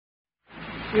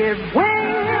Give wings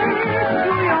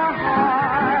to your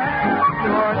heart,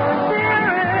 your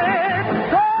spirit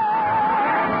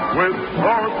soar. With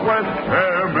Northwest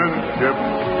Airmanship,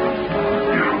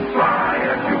 you fly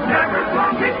as you've never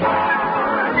flown before.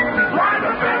 Fly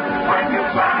the best when you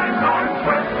fly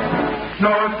Northwest.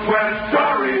 Northwest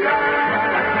Airlines.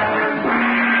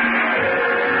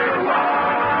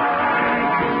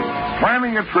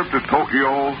 Planning a trip to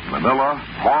Tokyo, Manila,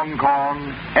 Hong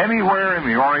Kong, anywhere in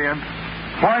the Orient?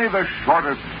 Fly the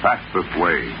shortest, fastest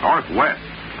way, Northwest.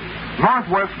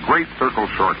 Northwest's Great Circle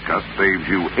Shortcut saves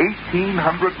you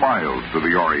 1,800 miles to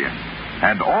the Orient.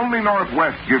 And only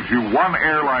Northwest gives you one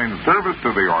airline service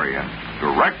to the Orient,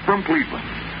 direct from Cleveland.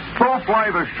 So fly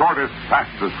the shortest,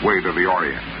 fastest way to the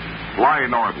Orient. Fly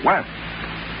Northwest.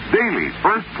 Daily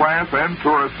first class and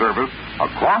tourist service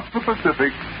across the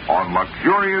Pacific on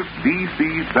luxurious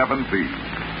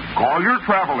DC-7Cs. Call your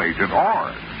travel agent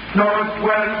or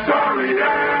Northwest Orient.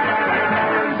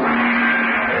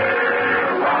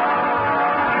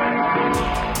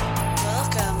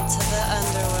 Welcome to the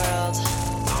underworld.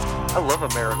 I love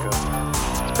America.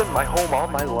 It's been my home all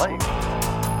my life.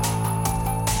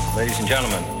 Ladies and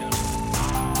gentlemen,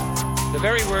 the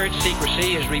very word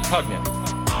secrecy is repugnant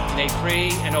in a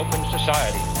free and open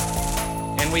society.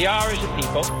 And we are, as a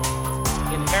people,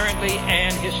 inherently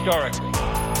and historically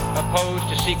opposed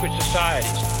to secret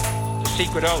societies, to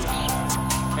secret oaths,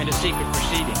 and to secret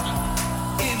proceedings.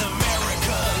 In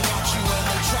America, they watch you and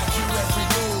they track your every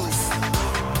move.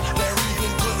 They're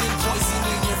even putting poison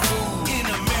in your food. In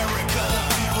America,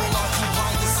 people are too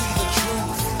blind to see the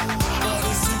truth. But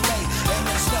it's too late, and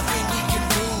there's nothing we can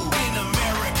do. In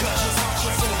America, just watch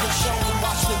your favorite show and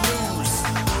watch the news.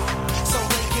 So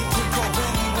they can quit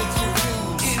going with your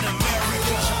views. In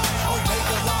America, obey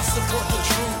the law, support the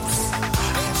troops.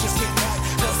 And just get back,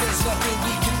 cause there's nothing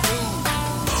we can do.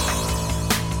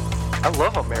 I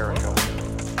love America.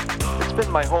 It's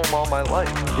been my home all my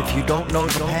life. If you don't know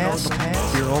the past,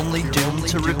 you're only doomed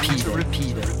to repeat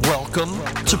it. Welcome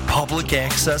to Public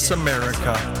Access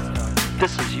America.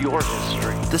 This is your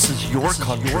history. This is your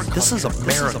country. This is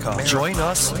America. Join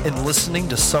us in listening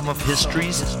to some of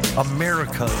history's,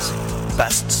 America's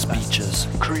best speeches.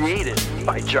 Created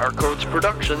by Jar Codes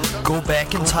Productions. Go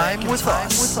back in time with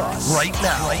us right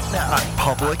now on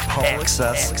Public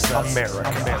Access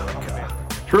America.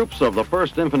 Troops of the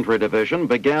 1st Infantry Division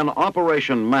began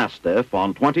Operation Mastiff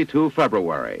on 22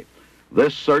 February.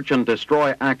 This search and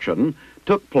destroy action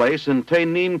took place in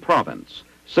Tainan Province,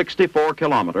 64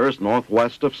 kilometers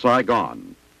northwest of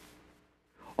Saigon.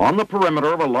 On the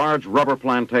perimeter of a large rubber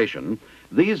plantation,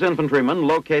 these infantrymen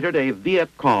located a Viet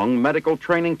Cong medical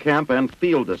training camp and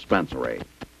field dispensary.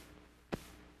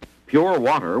 Pure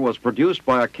water was produced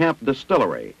by a camp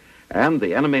distillery, and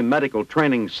the enemy medical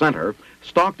training center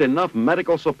stocked enough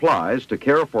medical supplies to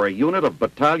care for a unit of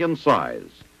battalion size.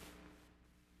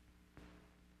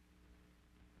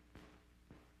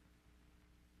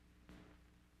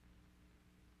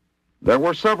 There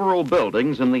were several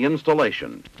buildings in the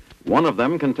installation. One of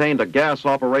them contained a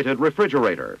gas-operated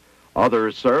refrigerator.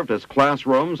 Others served as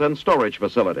classrooms and storage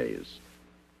facilities.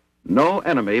 No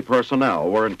enemy personnel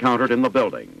were encountered in the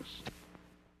buildings.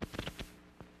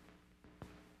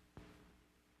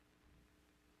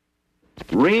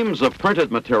 Reams of printed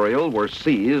material were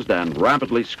seized and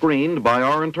rapidly screened by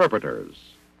our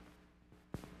interpreters.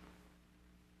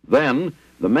 Then,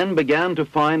 the men began to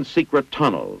find secret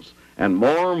tunnels, and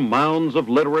more mounds of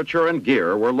literature and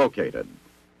gear were located.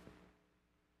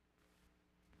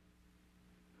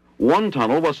 One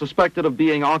tunnel was suspected of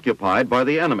being occupied by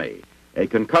the enemy. A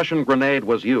concussion grenade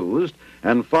was used,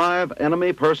 and 5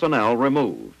 enemy personnel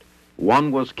removed.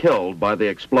 1 was killed by the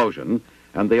explosion,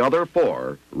 and the other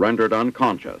 4 rendered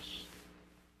unconscious.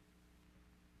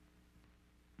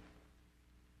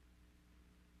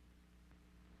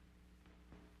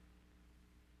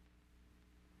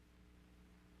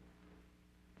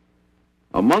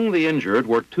 Among the injured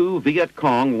were 2 Viet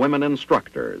Cong women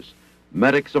instructors.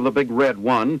 Medics of the Big Red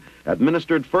One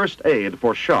administered first aid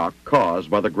for shock caused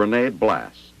by the grenade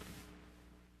blast.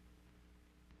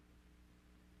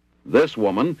 This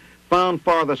woman, found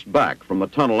farthest back from the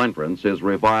tunnel entrance, is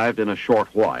revived in a short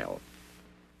while.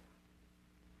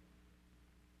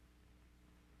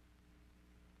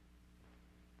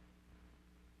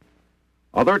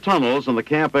 Other tunnels in the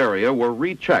camp area were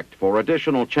rechecked for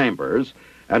additional chambers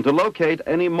and to locate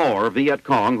any more Viet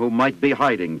Cong who might be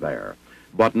hiding there,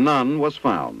 but none was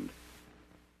found.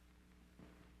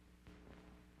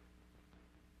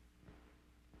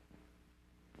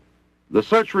 The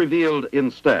search revealed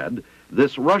instead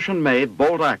this Russian-made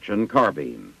bolt-action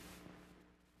carbine.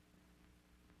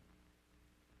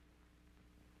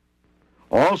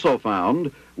 Also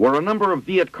found were a number of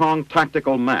Viet Cong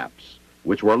tactical maps,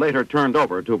 which were later turned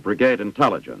over to Brigade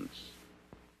Intelligence.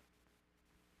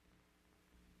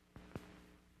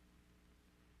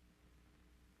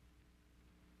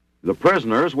 The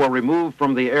prisoners were removed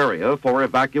from the area for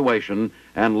evacuation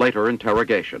and later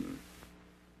interrogation.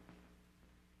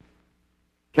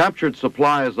 Captured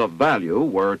supplies of value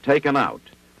were taken out,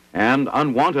 and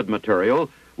unwanted material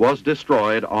was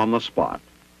destroyed on the spot.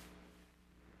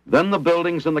 Then the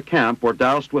buildings in the camp were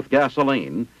doused with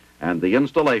gasoline, and the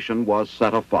installation was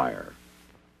set afire.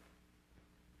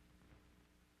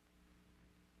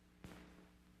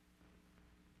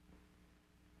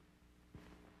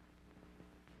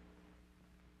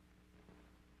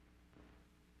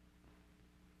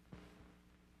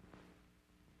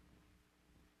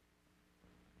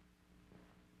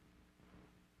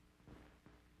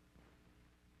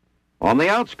 On the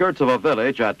outskirts of a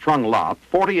village at Trung Lap,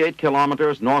 48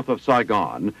 kilometers north of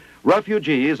Saigon,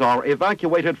 refugees are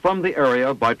evacuated from the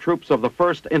area by troops of the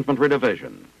 1st Infantry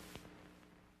Division.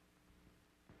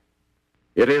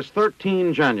 It is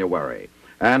 13 January,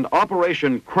 and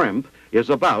Operation Crimp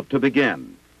is about to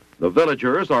begin. The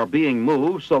villagers are being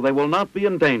moved so they will not be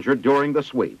endangered during the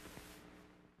sweep.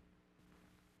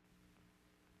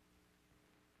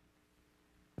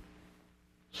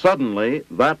 Suddenly,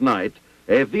 that night,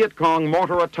 a Viet Cong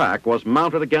mortar attack was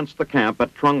mounted against the camp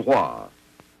at Trung Hoa.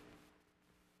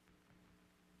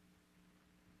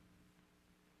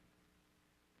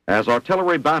 As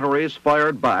artillery batteries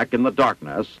fired back in the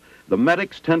darkness, the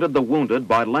medics tended the wounded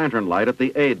by lantern light at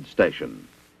the aid station.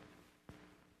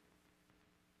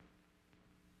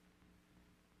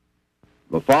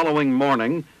 The following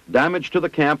morning, damage to the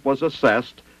camp was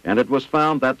assessed, and it was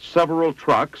found that several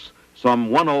trucks,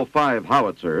 some 105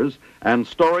 howitzers, and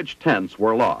storage tents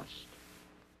were lost.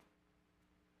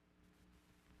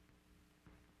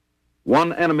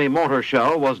 One enemy mortar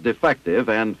shell was defective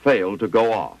and failed to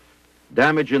go off.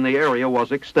 Damage in the area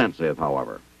was extensive,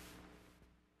 however.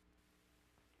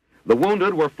 The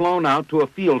wounded were flown out to a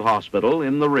field hospital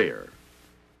in the rear.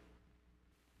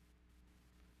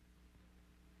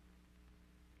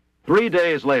 Three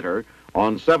days later,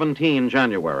 on 17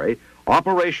 January,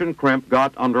 Operation Crimp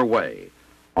got underway.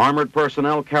 Armored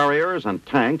personnel carriers and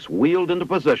tanks wheeled into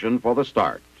position for the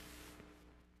start.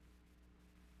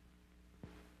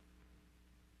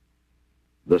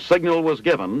 The signal was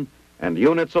given, and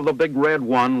units of the Big Red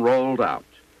One rolled out.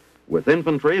 With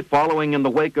infantry following in the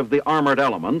wake of the armored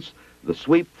elements, the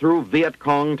sweep through Viet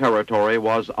Cong territory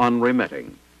was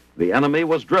unremitting. The enemy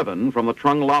was driven from the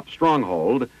Trung Lap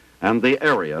stronghold, and the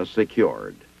area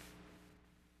secured.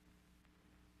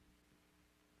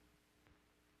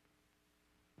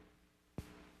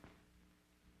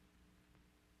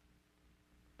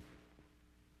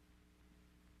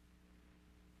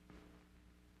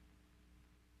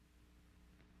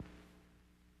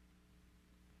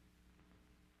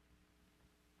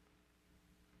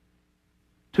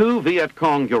 Two Viet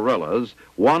Cong guerrillas,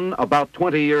 one about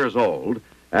 20 years old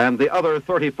and the other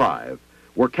 35,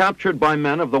 were captured by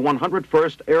men of the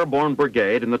 101st Airborne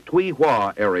Brigade in the Tuy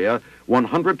Hoa area,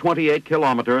 128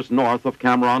 kilometers north of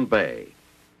Cam Ranh Bay.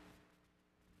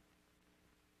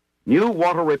 New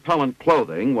water-repellent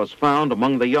clothing was found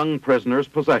among the young prisoner's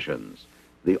possessions.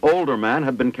 The older man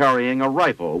had been carrying a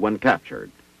rifle when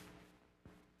captured.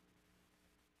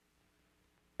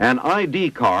 An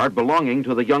ID card belonging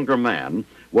to the younger man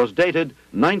was dated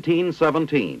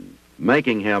 1917,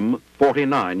 making him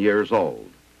 49 years old.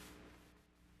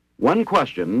 When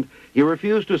questioned, he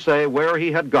refused to say where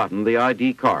he had gotten the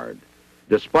ID card.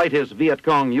 Despite his Viet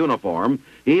Cong uniform,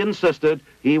 he insisted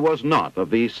he was not a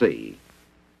VC.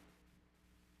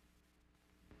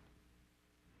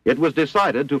 It was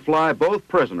decided to fly both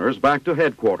prisoners back to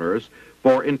headquarters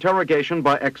for interrogation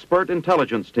by expert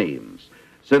intelligence teams,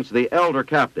 since the elder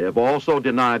captive also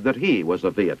denied that he was a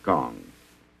Viet Cong.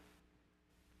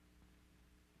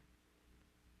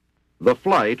 The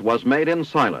flight was made in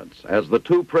silence as the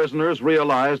two prisoners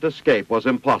realized escape was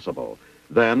impossible.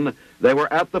 Then they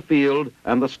were at the field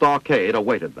and the stockade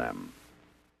awaited them.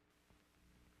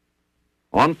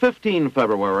 On 15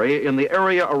 February, in the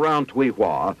area around Tuy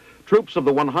Hoa, troops of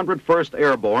the 101st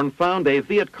Airborne found a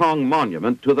Viet Cong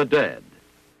monument to the dead.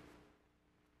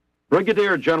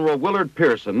 Brigadier General Willard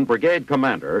Pearson, brigade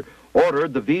commander,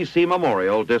 ordered the VC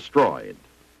memorial destroyed.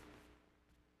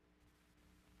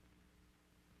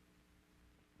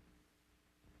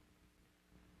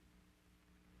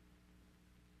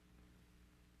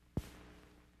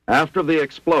 After the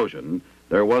explosion,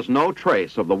 there was no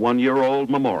trace of the one-year-old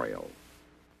memorial.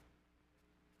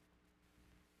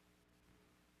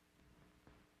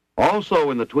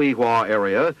 Also in the Tuy Hoa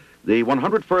area, the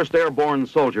 101st Airborne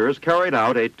soldiers carried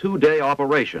out a two-day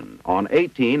operation on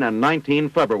 18 and 19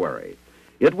 February.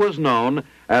 It was known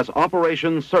as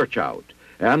Operation Search Out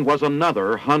and was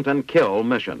another hunt and kill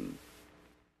mission.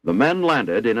 The men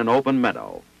landed in an open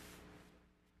meadow.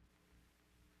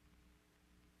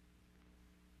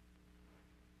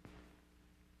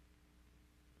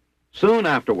 Soon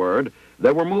afterward,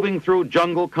 they were moving through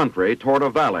jungle country toward a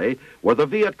valley where the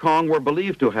Viet Cong were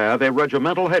believed to have a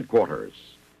regimental headquarters.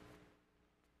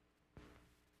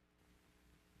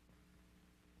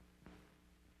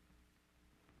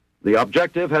 The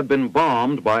objective had been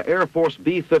bombed by Air Force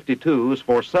B-52s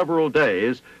for several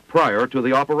days prior to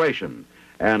the operation,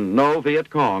 and no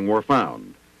Viet Cong were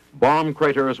found. Bomb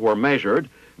craters were measured,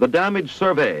 the damage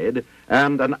surveyed,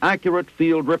 and an accurate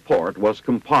field report was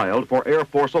compiled for Air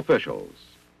Force officials.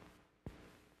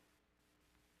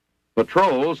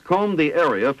 Patrols combed the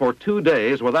area for 2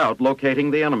 days without locating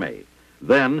the enemy.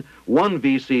 Then, one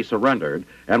VC surrendered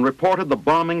and reported the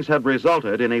bombings had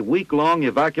resulted in a week-long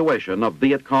evacuation of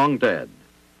Viet Cong dead.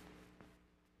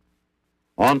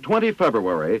 On 20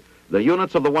 February, the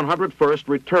units of the 101st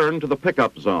returned to the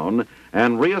pickup zone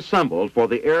and reassembled for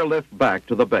the airlift back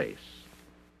to the base.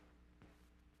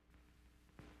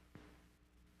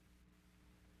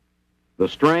 The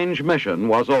strange mission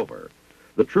was over.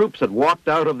 The troops had walked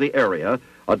out of the area,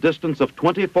 a distance of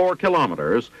 24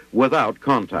 kilometers, without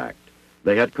contact.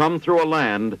 They had come through a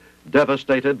land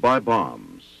devastated by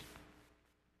bombs.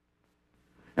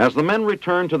 As the men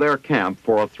returned to their camp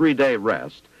for a 3-day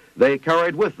rest, they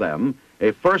carried with them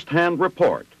a first-hand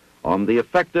report on the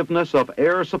effectiveness of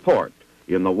air support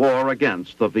in the war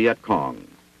against the Viet Cong.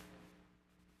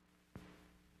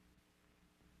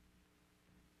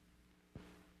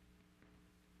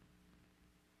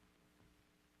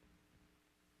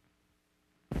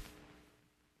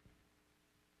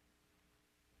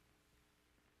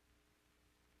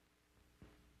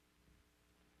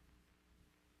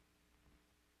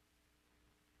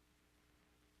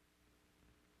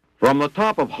 From the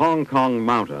top of Hong Kong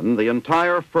Mountain, the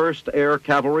entire 1st Air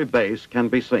Cavalry Base can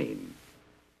be seen.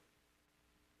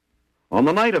 On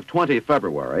the night of 20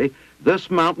 February,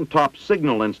 this mountaintop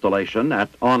signal installation at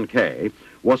On Khe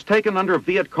was taken under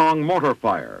Viet Cong mortar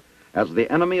fire as the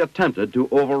enemy attempted to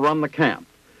overrun the camp.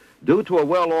 Due to a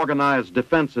well-organized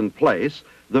defense in place,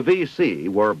 the VC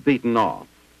were beaten off.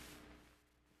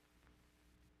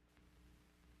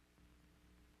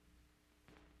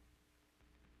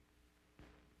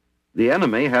 The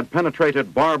enemy had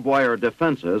penetrated barbed wire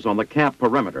defenses on the camp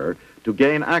perimeter to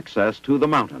gain access to the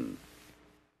mountain.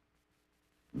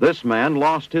 This man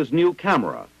lost his new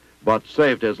camera, but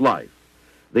saved his life.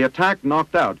 The attack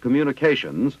knocked out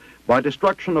communications by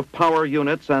destruction of power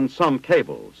units and some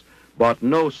cables, but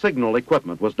no signal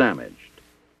equipment was damaged.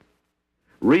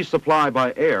 Resupply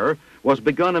by air was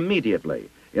begun immediately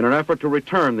in an effort to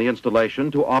return the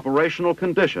installation to operational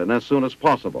condition as soon as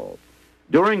possible.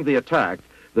 During the attack,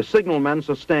 the signalmen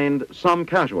sustained some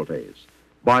casualties.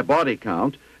 By body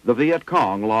count, the Viet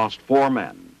Cong lost 4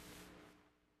 men.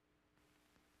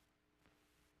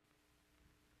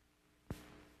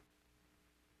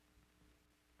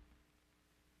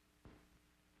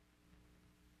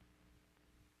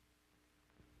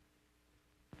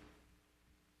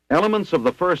 Elements of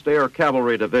the 1st Air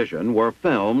Cavalry Division were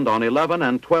filmed on 11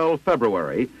 and 12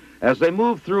 February as they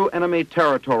moved through enemy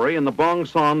territory in the Bong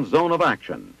Son zone of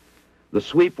action. The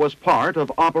sweep was part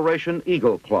of Operation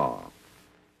Eagle Claw.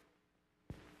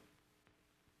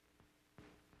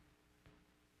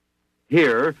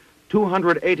 Here,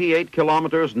 288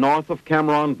 kilometers north of Cam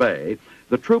Ranh Bay,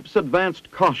 the troops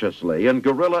advanced cautiously in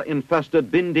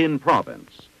guerrilla-infested Binh Dinh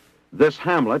province. This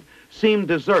hamlet seemed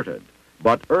deserted,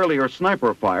 but earlier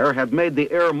sniper fire had made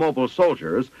the air-mobile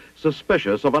soldiers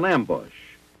suspicious of an ambush.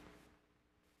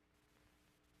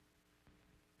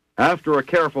 After a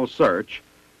careful search,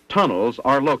 tunnels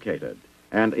are located,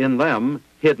 and in them,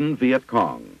 hidden Viet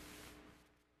Cong.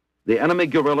 The enemy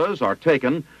guerrillas are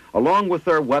taken, along with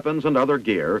their weapons and other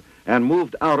gear, and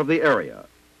moved out of the area.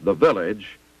 The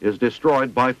village is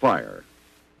destroyed by fire.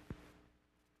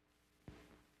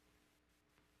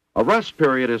 A rest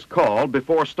period is called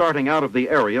before starting out of the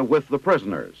area with the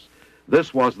prisoners.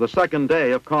 This was the 2nd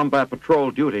day of combat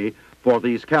patrol duty for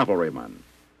these cavalrymen.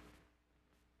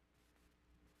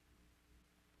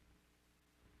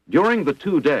 During the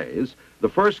 2 days, the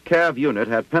 1st Cav unit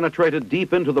had penetrated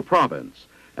deep into the province,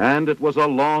 and it was a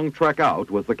long trek out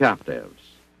with the captives.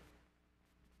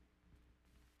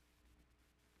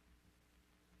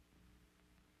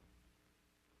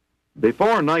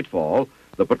 Before nightfall,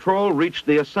 the patrol reached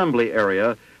the assembly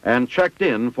area and checked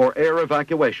in for air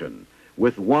evacuation,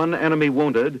 with one enemy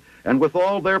wounded and with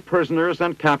all their prisoners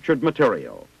and captured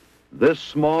material. This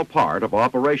small part of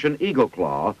Operation Eagle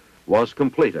Claw was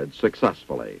completed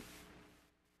successfully.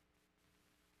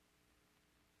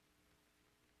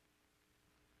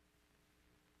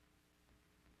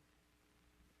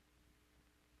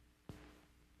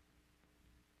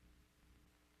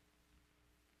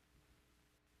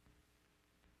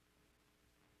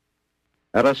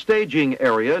 At a staging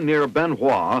area near Ben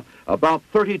Hoa, about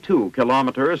 32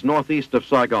 kilometers northeast of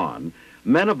Saigon,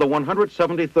 men of the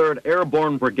 173rd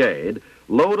Airborne Brigade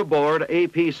load aboard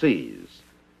APCs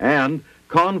and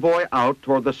convoy out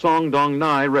toward the Song Dong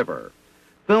Nai River.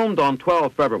 Filmed on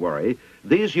 12 February,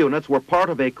 these units were part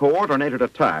of a coordinated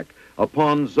attack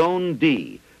upon Zone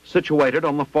D, situated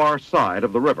on the far side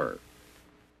of the river.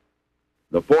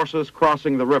 The forces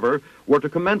crossing the river were to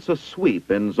commence a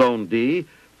sweep in Zone D,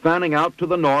 fanning out to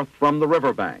the north from the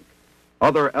riverbank.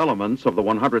 Other elements of the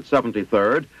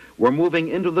 173rd were moving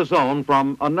into the zone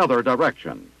from another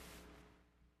direction.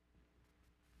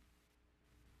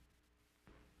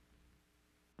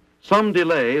 Some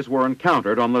delays were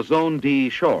encountered on the Zone D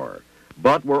shore,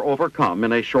 but were overcome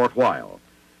in a short while.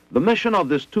 The mission of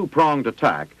this two-pronged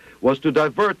attack was to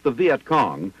divert the Viet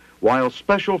Cong while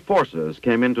special forces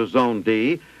came into Zone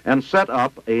D and set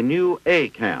up a new A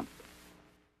camp.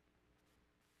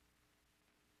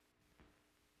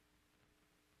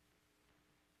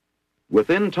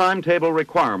 Within timetable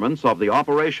requirements of the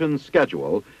operations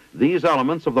schedule, these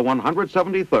elements of the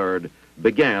 173rd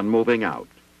began moving out.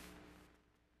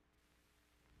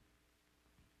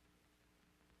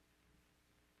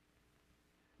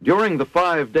 During the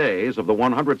 5 days of the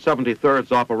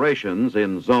 173rd's operations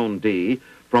in Zone D,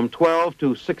 from 12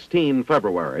 to 16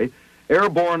 February,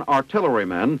 airborne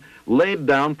artillerymen laid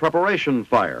down preparation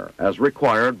fire as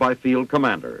required by field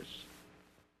commanders.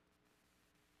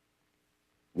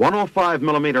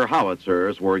 105mm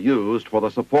howitzers were used for the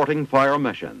supporting fire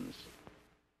missions.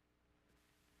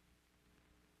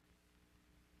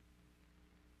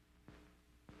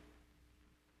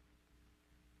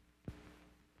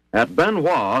 At Ben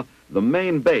Hoa, the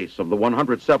main base of the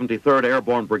 173rd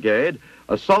Airborne Brigade,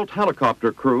 assault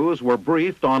helicopter crews were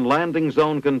briefed on landing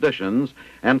zone conditions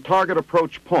and target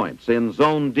approach points in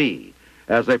Zone D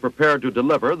as they prepared to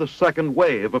deliver the second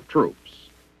wave of troops.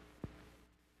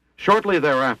 Shortly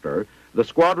thereafter, the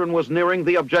squadron was nearing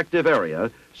the objective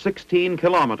area, 16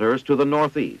 kilometers to the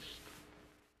northeast.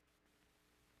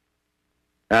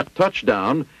 At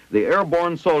touchdown, the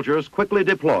airborne soldiers quickly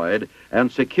deployed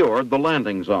and secured the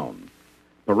landing zone.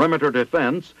 Perimeter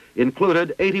defense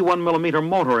included 81mm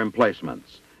mortar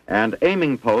emplacements, and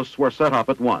aiming posts were set up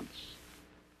at once.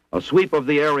 A sweep of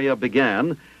the area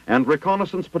began, and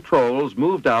reconnaissance patrols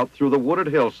moved out through the wooded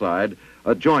hillside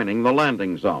adjoining the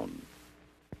landing zone.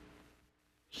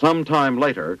 Sometime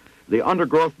later, the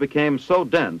undergrowth became so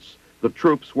dense the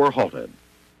troops were halted.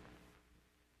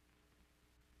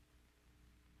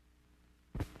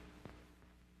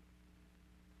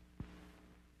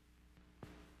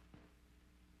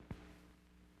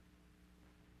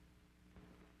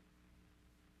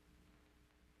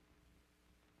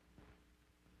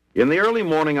 In the early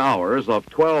morning hours of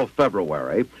 12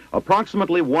 February,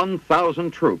 approximately 1,000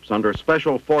 troops under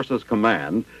Special Forces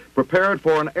Command prepared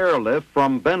for an airlift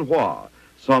from Ben Hoa,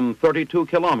 some 32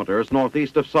 kilometers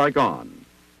northeast of Saigon.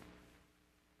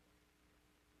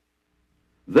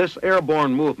 This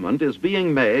airborne movement is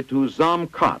being made to Zam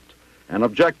Kat, an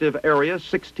objective area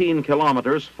 16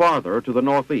 kilometers farther to the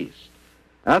northeast.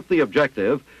 At the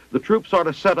objective, the troops are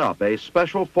to set up a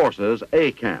Special Forces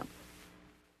A camp.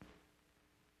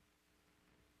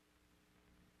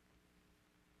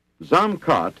 Zam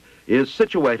Kat is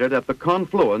situated at the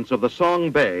confluence of the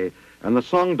Song Bay and the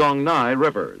Song Dong Nai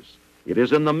rivers. It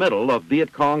is in the middle of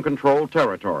Viet Cong-controlled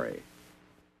territory.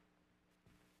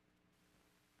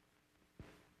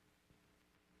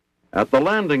 At the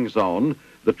landing zone,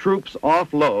 the troops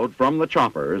offload from the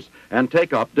choppers and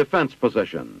take up defense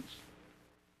positions.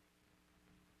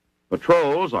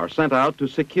 Patrols are sent out to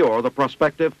secure the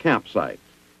prospective campsite.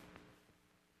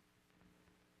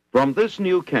 From this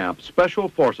new camp, Special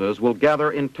Forces will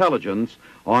gather intelligence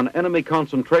on enemy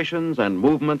concentrations and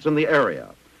movements in the area.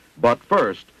 But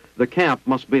first, the camp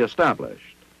must be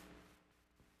established.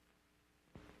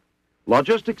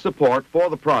 Logistic support for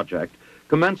the project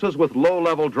commences with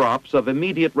low-level drops of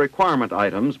immediate requirement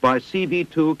items by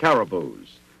CV-2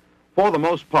 Caribous. For the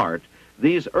most part,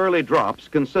 these early drops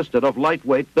consisted of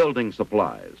lightweight building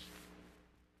supplies.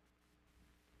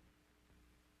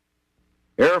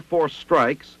 Air Force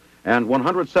strikes and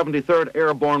 173rd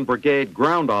Airborne Brigade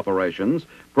ground operations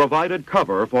provided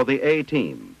cover for the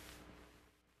A-team.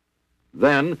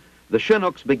 Then, the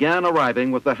Chinooks began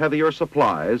arriving with the heavier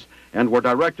supplies and were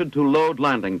directed to load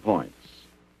landing points.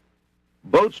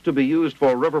 Boats to be used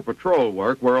for river patrol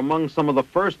work were among some of the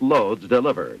first loads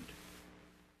delivered.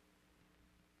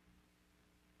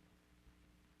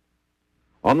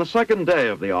 On the second day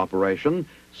of the operation,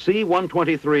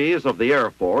 C-123s of the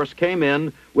Air Force came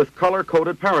in with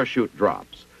color-coded parachute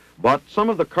drops, but some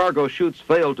of the cargo chutes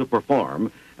failed to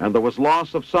perform, and there was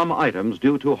loss of some items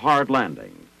due to hard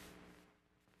landing.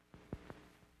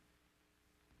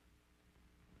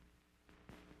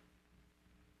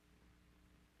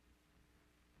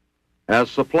 As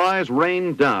supplies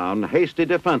rained down, hasty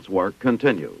defense work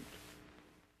continued.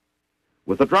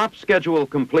 With the drop schedule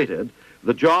completed,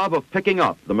 the job of picking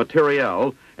up the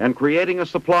materiel and creating a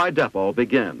supply depot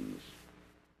begins.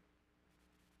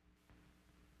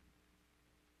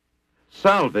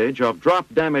 Salvage of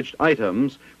drop-damaged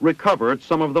items recovered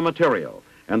some of the material,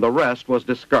 and the rest was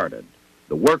discarded.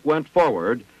 The work went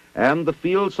forward, and the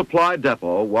field supply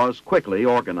depot was quickly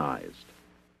organized.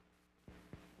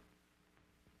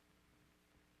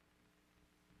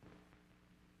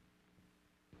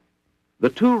 The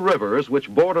two rivers which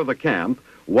border the camp,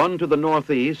 one to the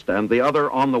northeast and the other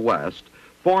on the west,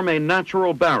 form a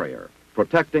natural barrier,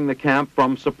 protecting the camp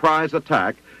from surprise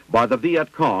attack by the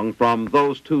Viet Cong from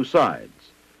those two sides.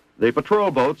 The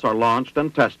patrol boats are launched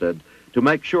and tested to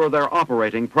make sure they're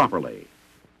operating properly.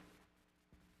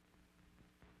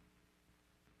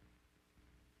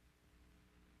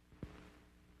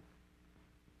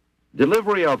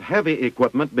 Delivery of heavy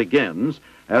equipment begins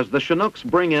as the Chinooks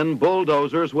bring in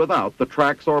bulldozers without the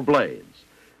tracks or blades.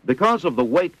 Because of the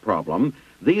weight problem,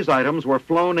 these items were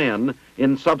flown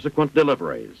in subsequent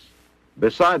deliveries.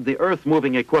 Beside the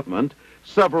earth-moving equipment,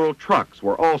 several trucks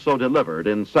were also delivered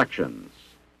in sections.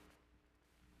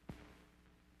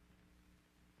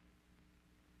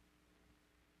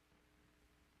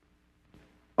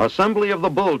 Assembly of the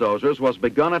bulldozers was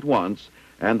begun at once,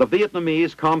 and the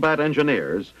Vietnamese combat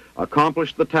engineers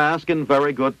accomplished the task in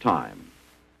very good time.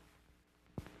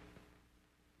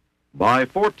 By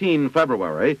 14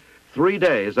 February, 3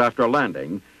 days after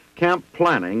landing, camp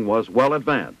planning was well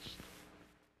advanced.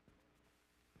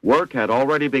 Work had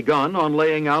already begun on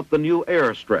laying out the new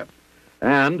airstrip,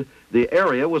 and the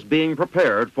area was being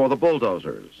prepared for the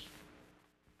bulldozers.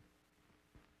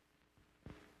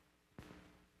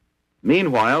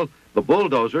 Meanwhile, the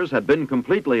bulldozers had been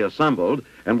completely assembled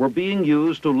and were being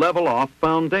used to level off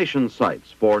foundation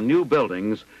sites for new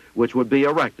buildings which would be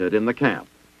erected in the camp.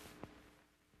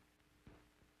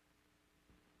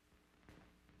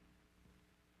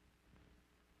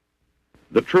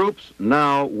 The troops,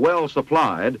 now well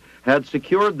supplied, had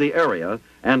secured the area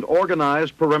and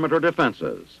organized perimeter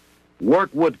defenses. Work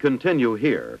would continue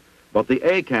here, but the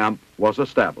A camp was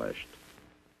established.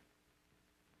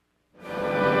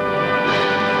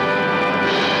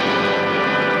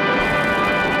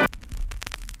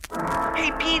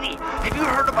 Hey, Petey, have you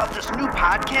heard about this new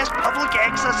podcast, Public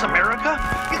Access America?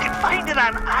 You can find it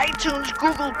on iTunes,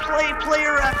 Google Play,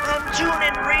 Player FM,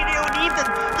 TuneIn Radio, and even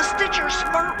the Stitcher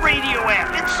Smart Radio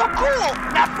app. It's so cool!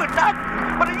 Not for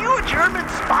nothing. But are you a German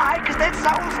spy? Because that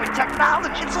sounds like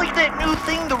technology. It's like that new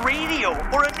thing, the radio,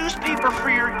 or a newspaper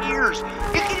for your ears.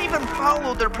 You can even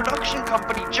follow their production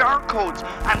company, Jar Codes,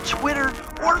 on Twitter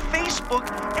or Facebook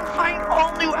and find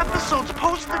all new episodes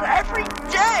posted every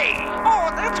day.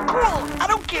 Oh, that's cool. I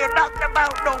don't care nothing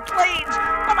about no planes,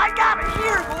 but I gotta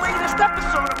hear the latest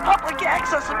episode of Public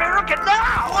Access America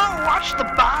now. Oh, watch the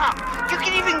bomb. You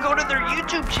can even go to their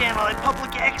YouTube channel at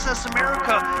Public Access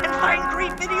America and find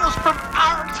great videos from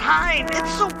our time.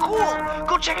 It's so cool.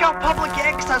 Go check out Public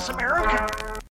Access America.